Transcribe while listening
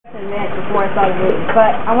in minutes before I saw the movie.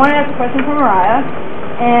 But I want to ask a question for Mariah.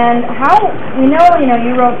 And how, we know,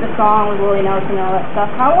 you wrote the song with Willie Nelson and all that stuff.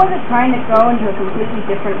 How was it trying to go into a completely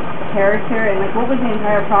different character? And, like, what was the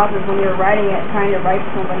entire process when you were writing it, trying to write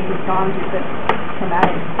somebody who's gone through such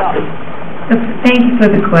traumatic stuff? Thank you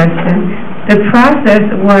for the question. The process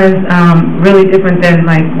was really different than,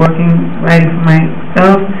 like, writing for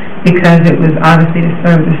myself, because it was obviously to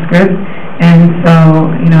serve the script. And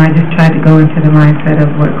so, I just tried to go into the mindset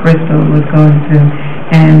of what Crystal was going through.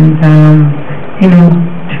 And,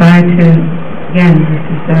 try to, again, just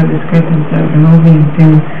to serve the script and serve the movie and do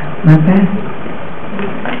my best.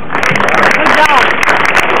 Good job.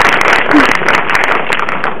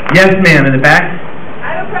 Yes, ma'am, in the back. I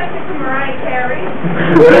have a question for Mariah Carey.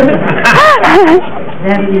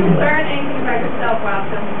 Did you learn anything about yourself while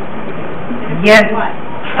filming? Yes. What?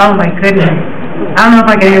 Oh, my goodness. I don't know if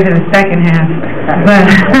I can answer the second half, but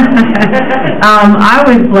I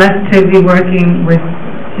was blessed to be working with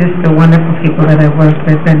just the wonderful people that I worked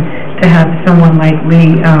with, and to have someone like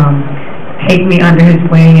Lee take me under his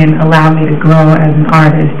wing and allow me to grow as an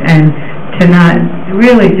artist, and to not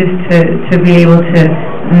really just to be able to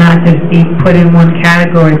not just be put in one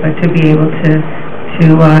category, but to be able to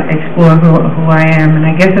explore who I am. And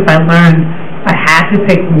I guess if I had to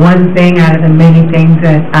pick one thing out of the many things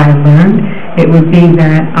that I learned, it would be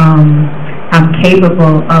that I'm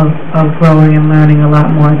capable of growing and learning a lot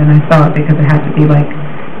more than I thought, because it had to be like,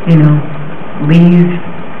 Lee's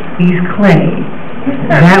clay.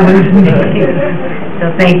 That was me. So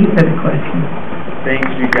thank you for the question. Thanks,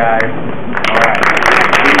 you guys. All right.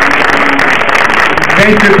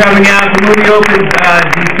 Thanks for coming out. The movie opens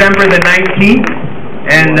December the 19th,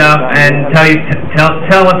 and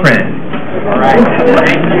tell a friend. All right.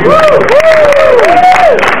 Thank you.